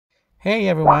Hey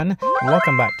everyone,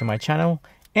 welcome back to my channel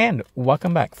and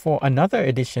welcome back for another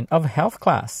edition of Health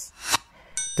Class.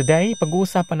 Today,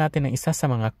 pag-uusapan natin ang isa sa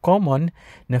mga common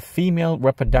na female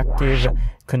reproductive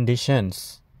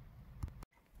conditions.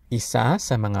 Isa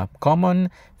sa mga common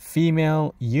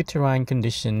female uterine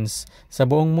conditions sa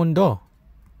buong mundo.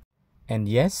 And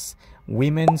yes,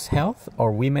 women's health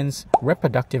or women's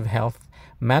reproductive health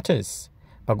matters.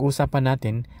 Pag-uusapan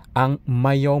natin ang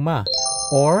myoma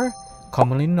or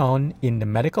commonly known in the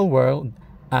medical world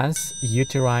as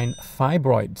uterine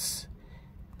fibroids.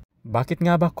 Bakit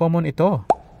nga ba common ito?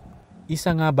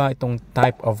 Isa nga ba itong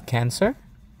type of cancer?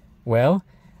 Well,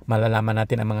 malalaman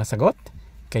natin ang mga sagot,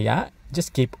 kaya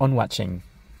just keep on watching.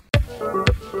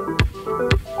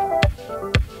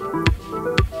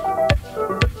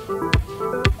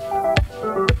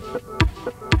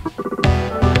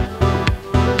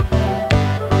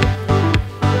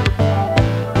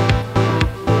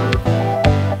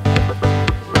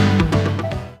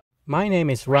 My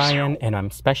name is Ryan and I'm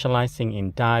specializing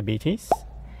in diabetes,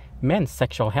 men's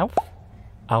sexual health,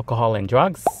 alcohol and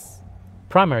drugs,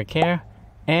 primary care,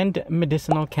 and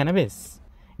medicinal cannabis.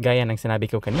 Gaya ng sinabi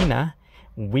ko kanina,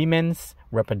 women's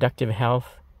reproductive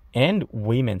health and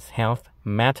women's health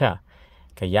matter.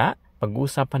 Kaya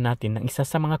pag-uusapan natin ng isa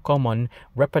sa mga common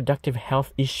reproductive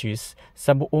health issues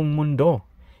sa buong mundo.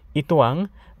 Ito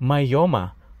ang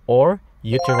myoma or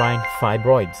uterine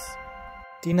fibroids.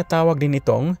 Tinatawag din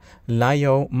itong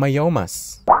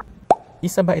leiomyomas.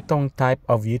 Isa ba itong type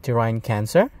of uterine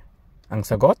cancer? Ang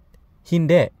sagot,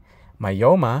 hindi.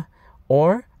 Myoma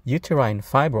or uterine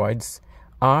fibroids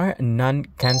are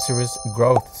non-cancerous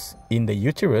growths in the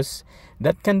uterus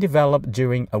that can develop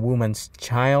during a woman's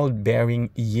childbearing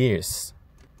years.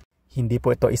 Hindi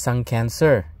po ito isang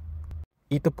cancer.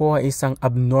 Ito po ay isang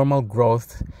abnormal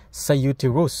growth sa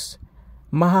uterus.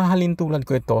 Mahahalin tulad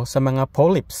ko ito sa mga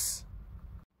polyps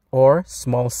or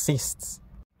small cysts.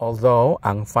 Although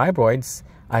ang fibroids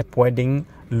ay pwedeng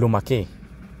lumaki.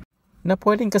 Na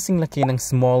pwedeng kasing laki ng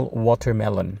small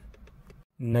watermelon.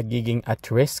 Nagiging at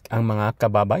risk ang mga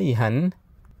kababaihan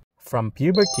from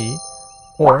puberty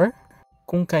or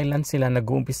kung kailan sila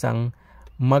nag-uumpisang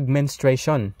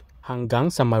mag-menstruation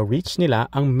hanggang sa ma-reach nila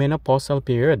ang menopausal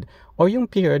period o yung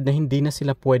period na hindi na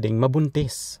sila pwedeng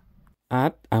mabuntis.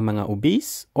 At ang mga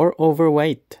obese or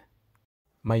overweight.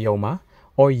 Myoma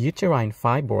or uterine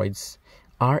fibroids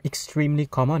are extremely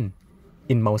common.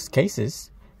 In most cases,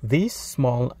 these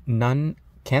small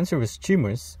non-cancerous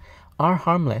tumors are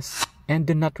harmless and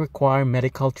do not require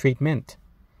medical treatment.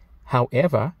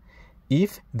 However,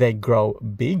 if they grow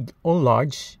big or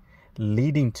large,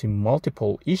 leading to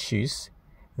multiple issues,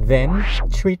 then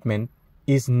treatment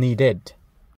is needed.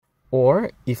 Or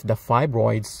if the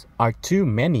fibroids are too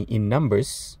many in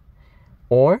numbers,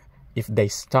 or if they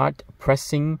start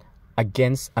pressing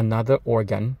against another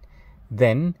organ,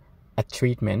 then a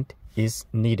treatment is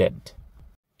needed.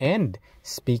 And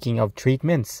speaking of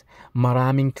treatments,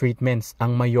 maraming treatments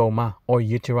ang myoma or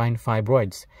uterine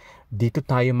fibroids. Dito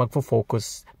tayo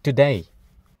magfo-focus today.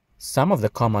 Some of the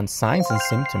common signs and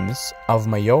symptoms of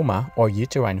myoma or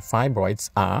uterine fibroids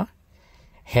are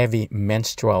heavy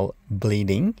menstrual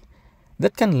bleeding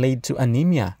that can lead to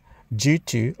anemia due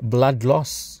to blood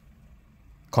loss,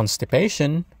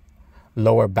 constipation,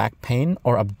 lower back pain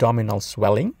or abdominal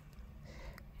swelling,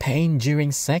 pain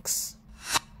during sex,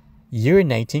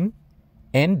 urinating,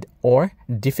 and or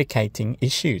defecating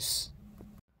issues.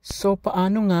 So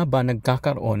paano nga ba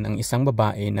nagkakaroon ang isang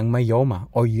babae ng myoma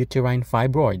or uterine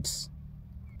fibroids?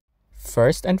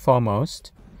 First and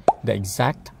foremost, the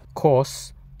exact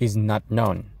cause is not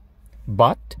known,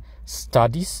 but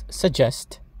studies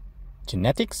suggest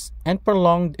genetics and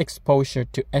prolonged exposure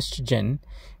to estrogen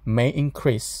may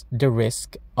increase the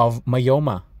risk of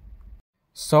myoma.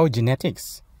 So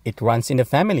genetics, it runs in the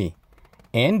family.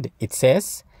 And it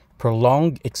says,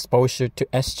 prolonged exposure to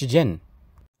estrogen.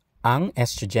 Ang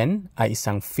estrogen ay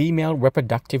isang female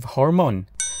reproductive hormone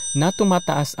na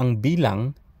tumataas ang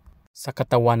bilang sa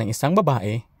katawan ng isang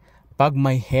babae pag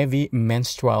may heavy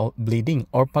menstrual bleeding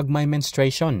or pag may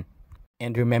menstruation.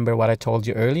 And remember what I told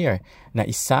you earlier, na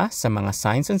isa sa mga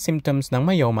signs and symptoms ng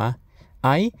myoma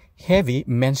ay heavy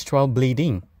menstrual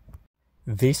bleeding.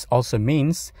 This also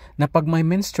means na pag may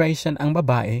menstruation ang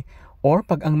babae or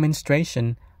pag ang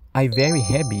menstruation ay very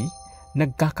heavy,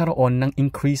 nagkakaroon ng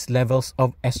increased levels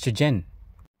of estrogen.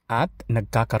 At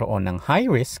nagkakaroon ng high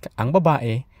risk ang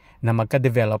babae na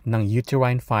magka-develop ng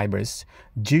uterine fibers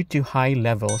due to high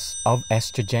levels of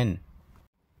estrogen.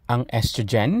 Ang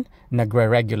estrogen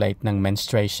nagre-regulate ng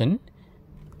menstruation.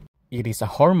 It is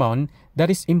a hormone that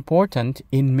is important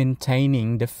in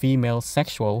maintaining the female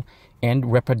sexual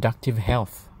and reproductive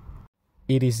health.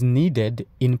 It is needed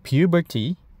in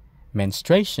puberty,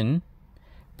 menstruation,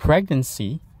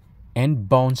 pregnancy,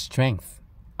 and bone strength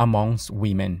amongst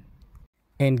women.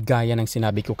 And gaya ng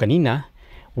sinabi ko kanina,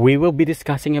 we will be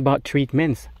discussing about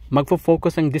treatments.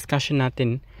 Magfo-focus ang discussion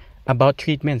natin about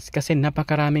treatments kasi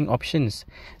napakaraming options.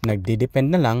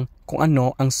 Nagdidepend na lang kung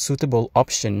ano ang suitable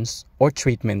options or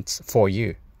treatments for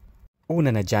you.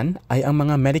 Una na dyan ay ang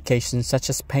mga medications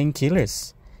such as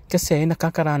painkillers kasi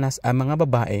nakakaranas ang mga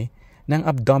babae ng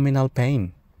abdominal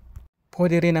pain.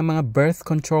 Pwede rin ang mga birth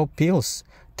control pills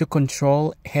to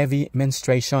control heavy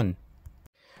menstruation.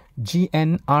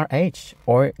 GnRH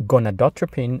or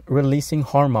gonadotropin releasing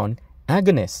hormone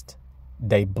agonist.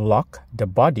 They block the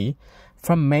body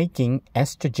from making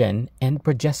estrogen and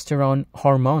progesterone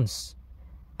hormones.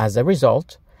 As a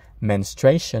result,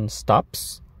 menstruation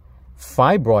stops,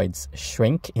 fibroids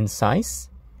shrink in size,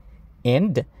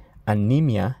 and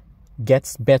anemia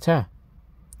gets better.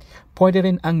 Pwede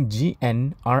rin ang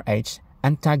GnRH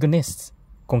antagonists.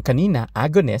 Kung kanina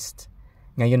agonist,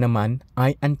 ngayon naman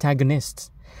ay antagonists.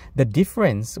 The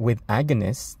difference with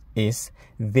agonists is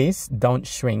these don't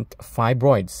shrink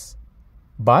fibroids,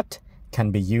 but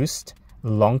can be used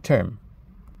long-term.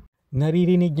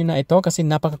 Naririnig nyo na ito kasi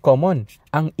napaka-common,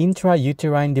 ang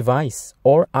intrauterine device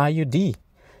or IUD.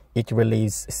 It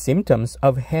relieves symptoms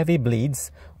of heavy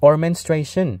bleeds or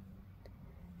menstruation.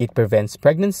 It prevents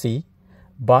pregnancy,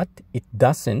 but it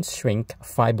doesn't shrink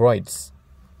fibroids.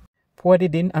 Pwede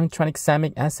din ang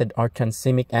tranexamic acid or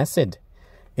transamic acid.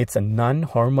 It's a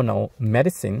non-hormonal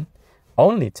medicine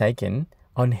only taken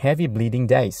on heavy bleeding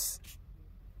days.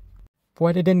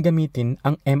 Pwede din gamitin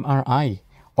ang MRI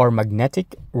or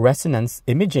magnetic resonance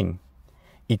imaging.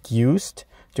 It used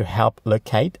to help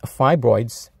locate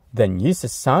fibroids, then uses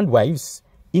sound waves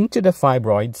into the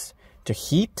fibroids to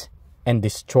heat and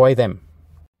destroy them.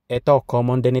 Ito,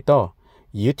 common din ito,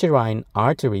 uterine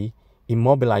artery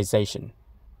immobilization.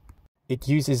 It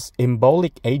uses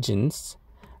embolic agents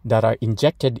that are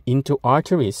injected into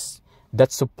arteries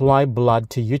that supply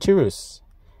blood to uterus.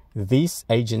 These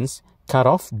agents cut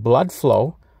off blood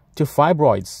flow to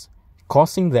fibroids,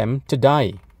 causing them to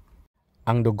die.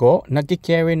 Ang dugo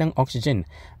nagki-carry ng oxygen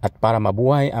at para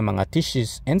mabuhay ang mga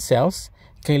tissues and cells,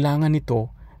 kailangan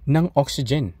nito ng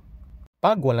oxygen.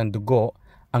 Pag walang dugo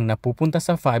ang napupunta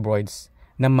sa fibroids,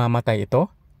 namamatay ito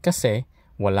kasi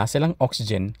wala silang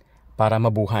oxygen para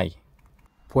mabuhay.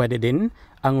 Pwede din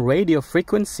ang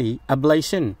radiofrequency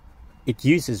ablation. It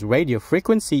uses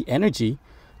radiofrequency energy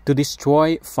to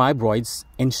destroy fibroids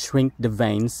and shrink the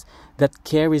veins that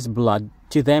carries blood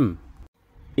to them.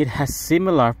 It has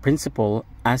similar principle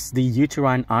as the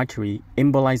uterine artery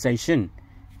embolization.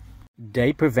 They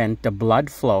prevent the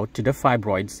blood flow to the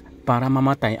fibroids para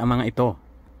mamatay ang mga ito.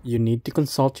 You need to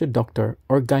consult your doctor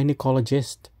or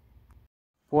gynecologist.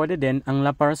 Pwede din ang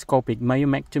laparoscopic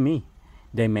myomectomy.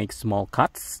 They make small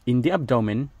cuts in the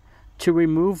abdomen to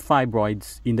remove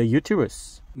fibroids in the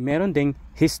uterus. Meron ding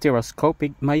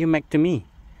hysteroscopic myomectomy.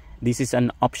 This is an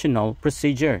optional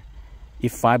procedure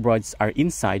if fibroids are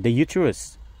inside the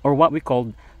uterus or what we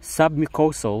call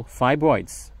submucosal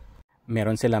fibroids.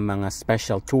 Meron silang mga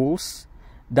special tools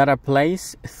that are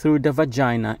placed through the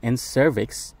vagina and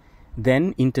cervix,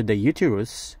 then into the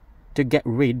uterus to get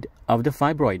rid of the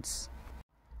fibroids.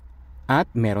 At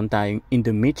meron tayong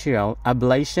endometrial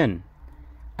ablation.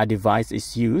 A device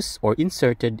is used or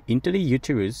inserted into the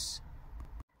uterus.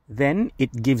 Then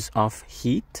it gives off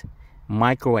heat,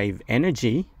 microwave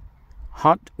energy,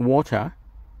 hot water,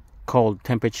 cold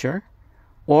temperature,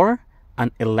 or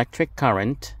an electric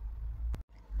current.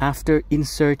 After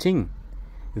inserting,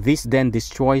 this then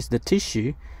destroys the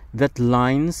tissue that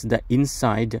lines the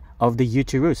inside of the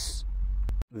uterus.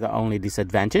 The only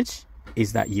disadvantage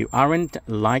is that you aren't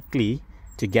likely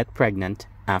to get pregnant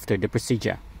after the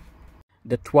procedure.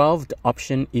 The 12th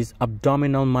option is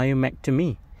abdominal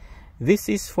myomectomy. This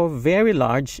is for very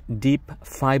large, deep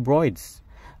fibroids.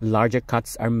 Larger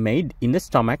cuts are made in the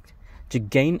stomach to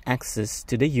gain access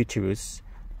to the uterus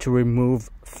to remove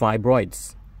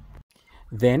fibroids.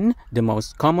 Then, the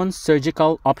most common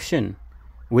surgical option,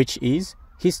 which is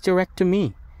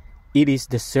hysterectomy. It is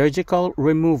the surgical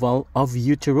removal of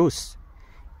uterus.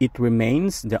 It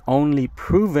remains the only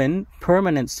proven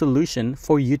permanent solution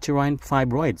for uterine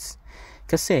fibroids.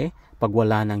 Kasi pag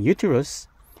wala ng uterus,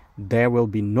 there will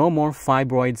be no more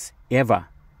fibroids ever.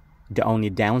 The only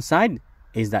downside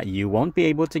is that you won't be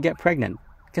able to get pregnant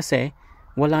kasi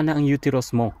wala na ang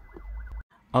uterus mo.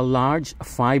 A large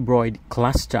fibroid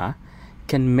cluster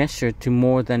can measure to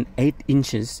more than 8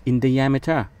 inches in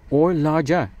diameter or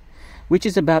larger, which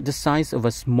is about the size of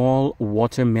a small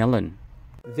watermelon.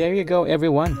 There you go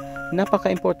everyone.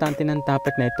 Napaka-importante ng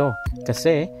topic na ito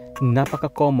Kasi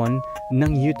napaka-common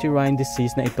ng uterine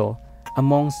disease na ito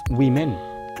amongst women.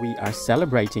 We are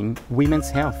celebrating women's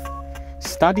health.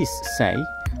 Studies say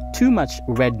too much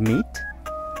red meat,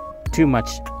 too much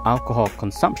alcohol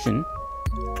consumption,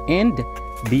 and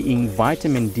being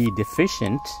vitamin D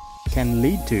deficient can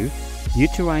lead to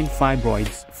uterine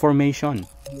fibroids formation.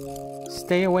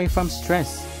 Stay away from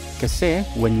stress kasi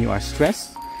when you are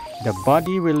stressed, the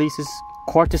body releases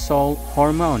cortisol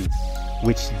hormone,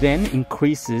 which then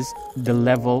increases the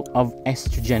level of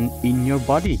estrogen in your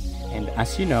body. And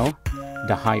as you know,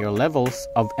 the higher levels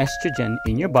of estrogen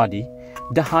in your body,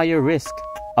 the higher risk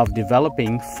of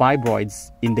developing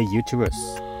fibroids in the uterus.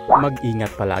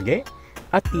 Mag-ingat palagi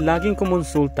at laging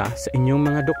kumonsulta sa inyong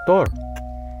mga doktor.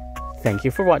 Thank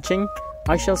you for watching.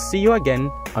 I shall see you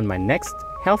again on my next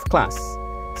health class.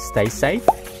 Stay safe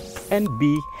and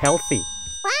be healthy.